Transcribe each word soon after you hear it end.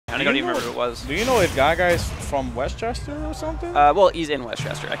I don't even remember who it was. Do you know if GuyGuy is from Westchester or something? Well, he's in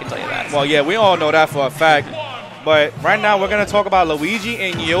Westchester. I can tell you that. Well, yeah, we all know that for a fact. But right now, we're going to talk about Luigi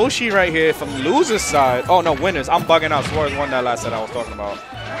and Yoshi right here from loser's side. Oh, no, winners. I'm bugging out. Suarez won that last set I was talking about.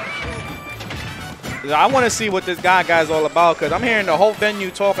 I want to see what this guy's all about because I'm hearing the whole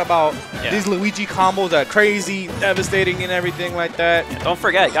venue talk about these Luigi combos are crazy, devastating, and everything like that. Yeah, don't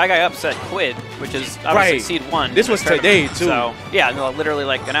forget, GuyGuy upset Quid, which is obviously seed 1. This was today, too. So, yeah, no, literally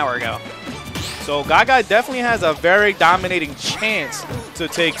like an hour ago. So GuyGuy definitely has a very dominating chance to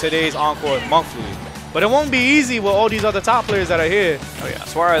take today's Encore monthly. But it won't be easy with all these other top players that are here. Oh, yeah.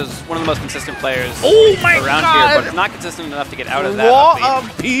 Suarez, one of the most consistent players around here, but not consistent enough to get out of that. What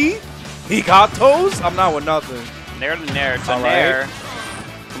a P? He got those? I'm not with nothing. Nair to Nair to Nair.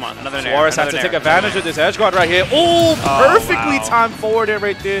 Come on, another Nair. Suarez has to take advantage of this edge guard right here. Oh, perfectly timed forward there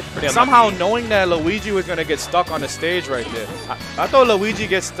right there. Somehow knowing that Luigi was going to get stuck on the stage right there. I thought Luigi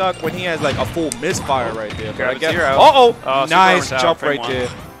gets stuck when he has like a full misfire right there. But I guess, nice jump right there.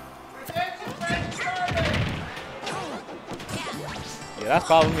 Yeah, that's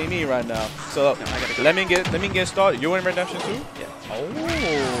probably me right now. So let me get started. You in Redemption too? Yeah.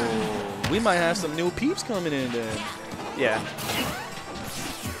 Oh, we might have some new peeps coming in then. Yeah.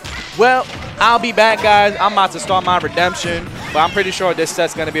 Well, I'll be back, guys. I'm about to start my redemption, but I'm pretty sure this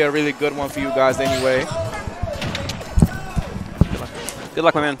set's going to be a really good one for you guys anyway. Good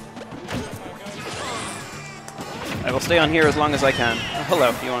luck, my man. I will stay on here as long as I can. Oh,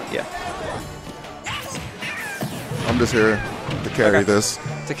 hello. You want? Yeah. I'm just here to carry this.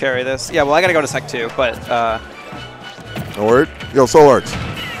 To carry this. Yeah, well, I got to go to Sec 2, but... No word? Yo, Soul Arts.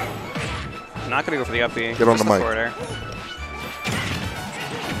 I'm not going to go for the up B. Get on the mic. Forwarder.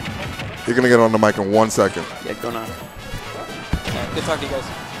 You're going to get on the mic in 1 second. Yeah, go on. Good talking to you guys.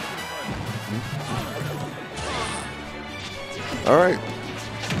 All right.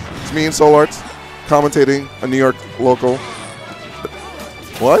 It's me and Soul Arts commentating a New York local.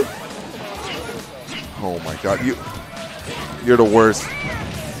 What? Oh, my God. You're the worst.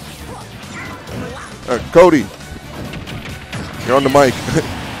 Cody, you're on the mic.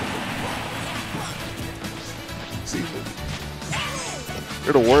 See,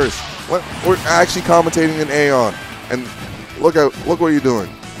 you're the worst. What? We're actually commentating in Aeon, and look what you're doing.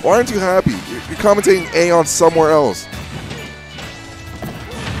 Why aren't you happy? You're commentating Aeon somewhere else.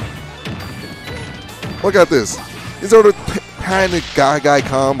 Look at this. These are the panic GuyGuy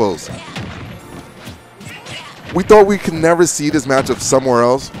combos. We thought we could never see this matchup somewhere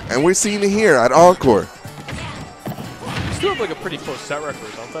else, and we're seeing it here at Encore. They still have like a pretty close set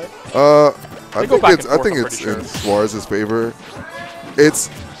record, don't they? I think it's in Suarez's favor. It's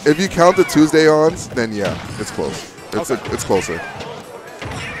if you count the Tuesday ons, then yeah, it's close. It's closer.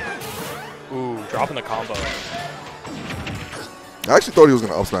 Ooh, dropping the combo. I actually thought he was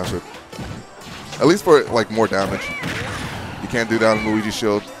gonna up smash it, at least for like more damage. You can't do that on Luigi's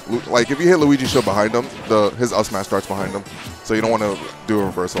shield. Like if you hit Luigi's shield behind him, his up smash starts behind him, so you don't want to do a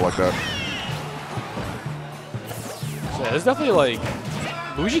reversal like that. So yeah, it's definitely like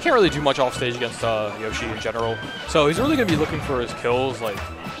Luigi can't really do much off stage against Yoshi in general, so he's really gonna be looking for his kills, like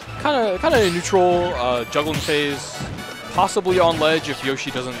kind of in neutral, juggling phase, possibly on ledge if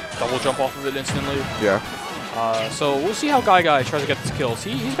Yoshi doesn't double jump off of it instantly. Yeah. So we'll see how GuyGuy tries to get his kills.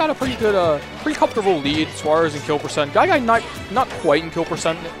 He's got a pretty good, pretty comfortable lead. Suarez in kill percent. GuyGuy not quite in kill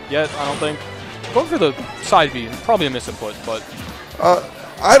percent yet, I don't think. Going for the side B, probably a misinput, but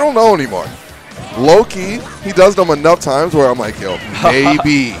I don't know anymore. Low key, he does them enough times where I'm like, yo,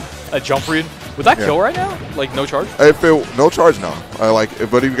 maybe a jump read. Would that kill right now? Like no charge? If no charge, no. But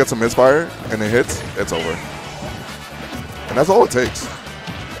if you get some misfire and it hits, it's over. And that's all it takes.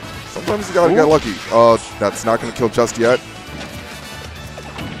 Sometimes you gotta get lucky. That's not gonna kill just yet.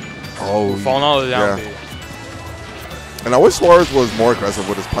 Oh, falling out of the down B. And I wish Suarez was more aggressive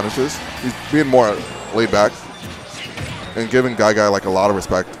with his punishes. He's being more laid back and giving GuyGuy like a lot of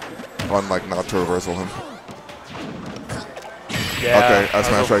respect on like not to reversal him. Yeah. Okay, I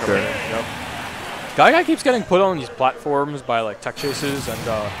smashed right there. Yep. GuyGuy keeps getting put on these platforms by like tech chases, and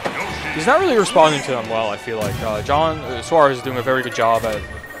he's not really responding to them well. I feel like Suarez is doing a very good job at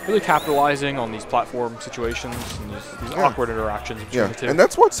really capitalizing on these platform situations and these awkward interactions between the two. And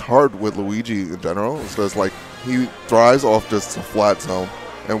that's what's hard with Luigi in general, is because like he thrives off just a flat zone,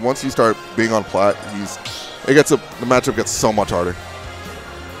 and once you start being on plat, the matchup gets so much harder.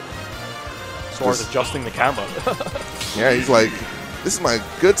 Suarez adjusting the camera. Yeah, he's like, this is my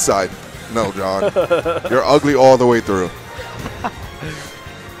good side. No, John, you're ugly all the way through.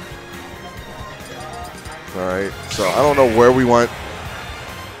 All right, so I don't know where we went.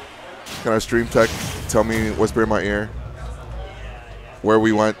 Can our stream tech tell me, whisper in my ear? where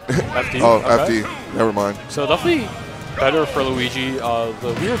we went. FD? Oh, Okay. FD. Never mind. So definitely better for Luigi.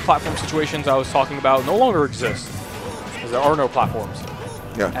 The weird platform situations I was talking about no longer exist, because there are no platforms.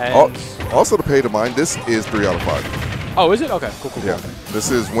 Yeah. And Also, to pay to mind, this is 3 out of 5. oh, is it? Okay, cool. Yeah.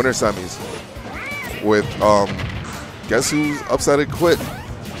 This is winter semis with, guess who's upset and quit?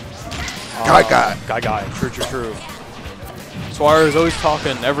 GuyGuy. GuyGuy. True. Suarez is always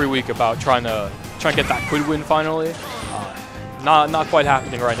talking every week about trying to get that quid win finally. Not quite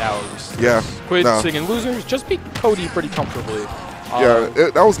happening right now, at least. Yeah. Quid sitting in losers. Just beat Cody pretty comfortably.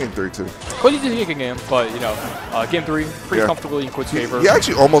 That was game 3 too. Cody did take a game, but game 3 pretty comfortably in Quid's favor. He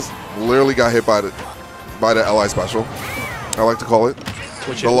actually almost literally got hit by the LI special, I like to call it,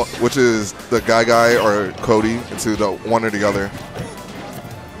 which is the GuyGuy or Cody into the one or the other.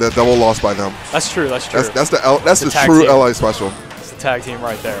 The double loss by them. That's true. That's the true team. LI special. It's the tag team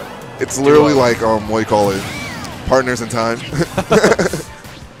right there. It's literally like what do you call it? Partners in time.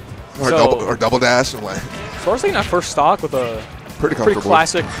 or double dash. And like. So I was taking that first stock with a pretty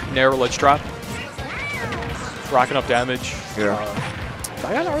classic narrow ledge trap. Racking up damage. Yeah.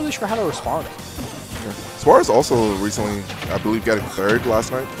 I'm not really sure how to respond. Yeah. Suarez also recently, I believe, getting 3rd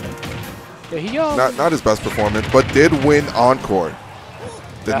last night. Yeah, he not his best performance, but did win Encore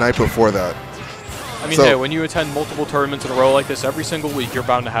the night before that. I mean, hey, when you attend multiple tournaments in a row like this every single week, you're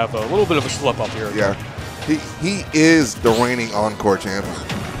bound to have a little bit of a slip up here. Yeah. He is the reigning Encore champion.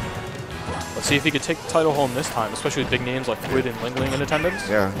 Let's see if he could take the title home this time, especially with big names like Quid and Lingling in attendance.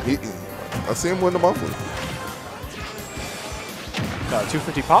 Yeah, I'll see him win the monthly.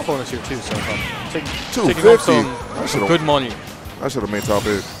 250 pop bonus here too, so taking home some good money. I should have made top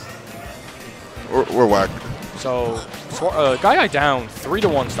 8. We're whack. So GuyGuy down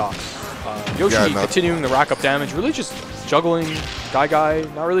 3-1 stocks. Yoshi continuing to rack up damage, really just juggling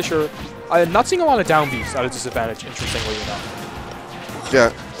GuyGuy. Not really sure. I'm not seeing a lot of down Bs at a disadvantage, interestingly enough.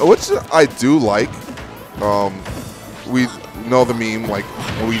 Yeah, which I do like. We know the meme, like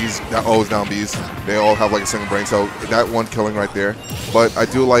Luigi's always down Bs. They all have like a single brain cell. That one killing right there. But I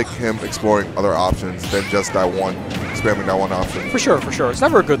do like him exploring other options than just that one, spamming that one option. For sure. It's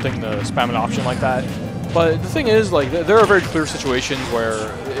never a good thing to spam an option like that. But the thing is, like, there are very clear situations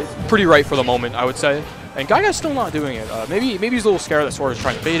where it's pretty right for the moment, I would say. And GuyGuy's still not doing it. Maybe he's a little scared that Suarez is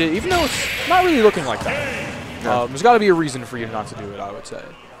trying to bait it, even though it's not really looking like that. Yeah. There's got to be a reason for you not to do it, I would say.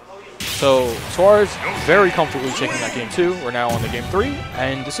 So Suarez very comfortably taking that game 2. We're now on the game 3,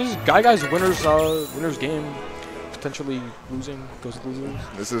 and this is GuyGuy's winner's game. Potentially losing, goes to losers.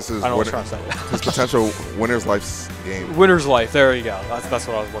 This is his, his potential winner's life's game. Winner's life, there you go. That's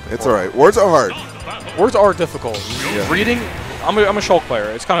what I was looking for. It's alright. Words are hard. Words are difficult. Yeah. Reading, I'm a Shulk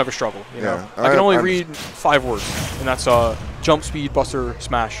player. It's kind of a struggle. You know? I can only read 5 words, and that's jump, speed, buster,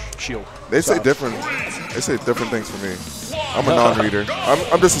 smash, shield. They say different. They say different things for me. I'm a non-reader.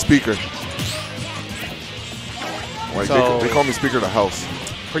 I'm just a speaker. Like they call me speaker of the house.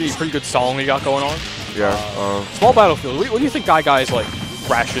 Pretty good song we got going on. Yeah. Small battlefield. What do you think GuyGuy's like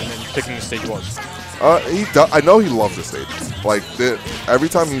ration and picking the stage was? I know he loves the stage. Like every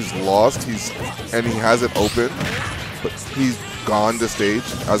time he's lost, he has it open, but he's gone the stage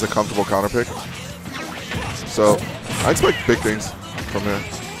as a comfortable counter pick. So I expect big things from him.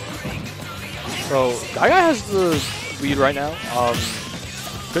 So GuyGuy has the lead right now.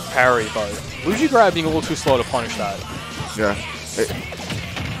 Good parry, but Luigi grab being a little too slow to punish that. Yeah.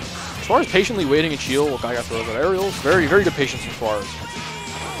 Suarez patiently waiting in shield while GuyGuy throws at aerials. Very good patience from Suarez.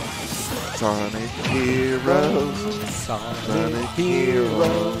 Sonic Heroes. Sonic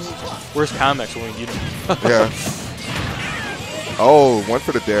Heroes. Where's Kamex when we need him? Yeah. Oh, went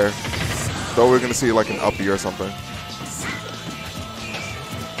for the dare. Thought we were going to see like an uppy or something.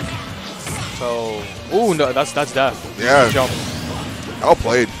 So, ooh, no, that's death. Yeah. Jump.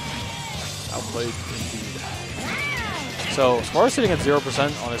 Outplayed. Indeed. So, Suarez sitting at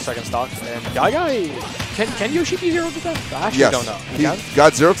 0% on his second stock, and GuyGuy, can Yoshi be 0 to death? I actually don't know. He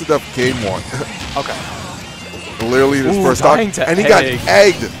got 0 to death game 1. Okay. Literally his first stock, and he got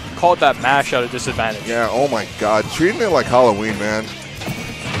egged. Called that mash at a disadvantage. Yeah, oh my god. Treating it like Halloween, man.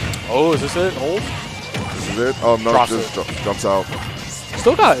 Oh, is this it? Hold? This is it? Oh, no, it just jumps out.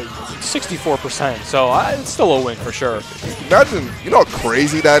 Still got 64%, so it's still a win for sure. Imagine, you know how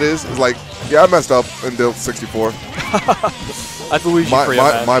crazy that is? It's like, yeah, I messed up and dealt 64. That's Luigi for you,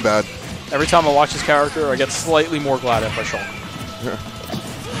 man. My bad. Every time I watch this character, I get slightly more glad if I Shulk. Yeah.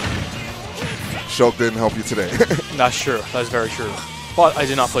 Shulk didn't help you today. That's true. That's very true. But I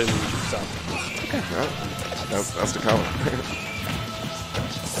did not play Luigi, so. Okay. Yeah, that's the counter.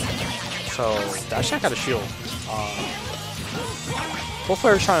 So, dash attack out of shield. Both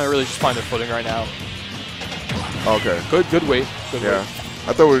players trying to really just find their footing right now. Okay. Good weight. Good Yeah. weight.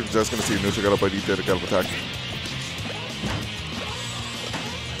 I thought we were just going to see a neutral get up, but he did a get up attack.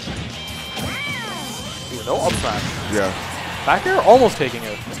 Ooh, no up smash. Yeah. Back air almost taking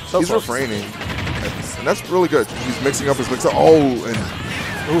it. So He's close. refraining. And that's really good. He's mixing up his mix-up. Oh, and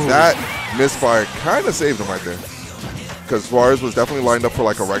that misfire kind of saved him right there. Because Suarez was definitely lined up for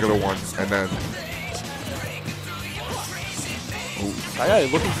like a regular one. And then...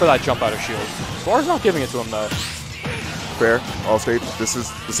 GuyGuy looking for that jump out of shield. Suarez not giving it to him though. Fair. All stage. This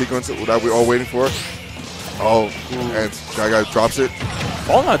is the sequence that we're all waiting for. Oh, and GuyGuy drops it.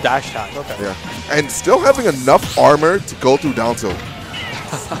 Falling on a dash attack. Okay. Yeah. And still having enough armor to go through down tilt.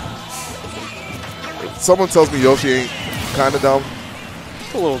 Someone tells me Yoshi ain't kind of dumb.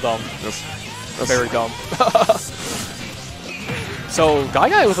 It's a little dumb. That's Very dumb. So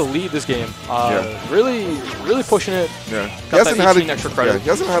GuyGuy with a lead this game. Really pushing it. Yeah. He Got hasn't that had 18 extra credit. Yeah, he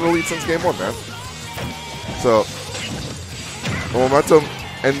hasn't had a lead since game 1, man. So the momentum,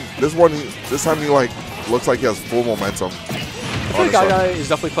 and this time he like looks like he has full momentum. I feel like GuyGuy is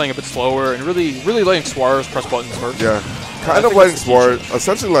definitely playing a bit slower and really letting Suarez press buttons first. Yeah. Kind of letting Suarez,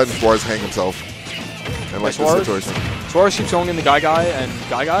 essentially letting Suarez hang himself in like this situation. Suarez keeps going into GuyGuy, and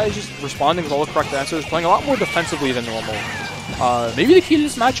GuyGuy is just responding with all the correct answers, playing a lot more defensively than normal. Maybe the key to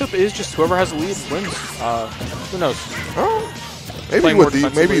this matchup is just whoever has the lead wins. Who knows? Oh,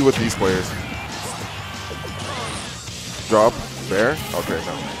 maybe with these players. Drop there. Okay,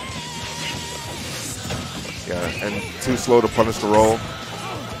 no. Yeah, and too slow to punish the roll.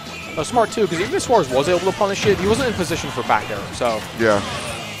 Smart too, because even if Suarez was able to punish it, he wasn't in position for back air. So yeah,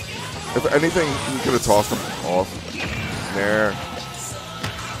 if anything, he could have tossed him off. There.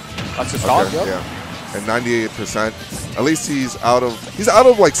 That's his dog. Okay, Yep. yeah, and 98%. At least he's out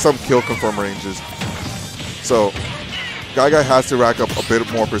of like some kill confirm ranges. So GuyGuy has to rack up a bit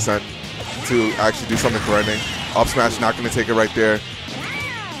more percent to actually do something threatening. Up smash not going to take it right there.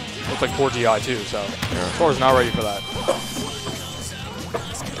 Looks like 4 GI too, so Yeah. Suarez not ready for that.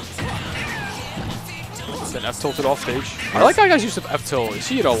 Then F tilted off stage. I like GuyGuy's use of F tilt. You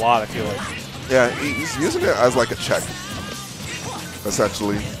see it a lot, I feel like. Yeah, he's using it as like a check,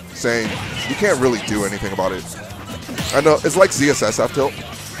 essentially, saying you can't really do anything about it. I know it's like ZSS F tilt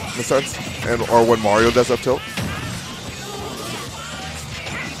in a sense, or when Mario does F tilt.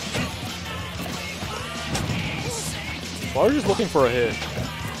 Suarez is looking for a hit.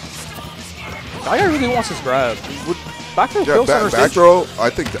 GuyGuy really wants his grab. Would back throw Yeah, kill center back stage? throw. I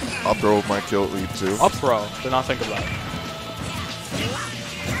think up throw might kill lead too. Up throw. Did not think of that.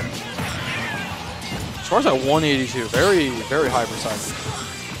 Suarez at 182. Very high percent.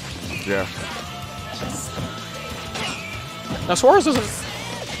 Yeah. Now Suarez doesn't.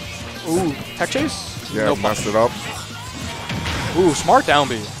 Ooh, tech chase? Yeah, No messed it up. Ooh, smart down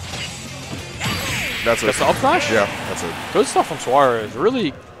B. That's it. That's the up smash? Yeah, that's it. Good stuff from Suarez.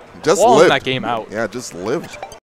 Really Just clawing lived that game out. Yeah, just lived.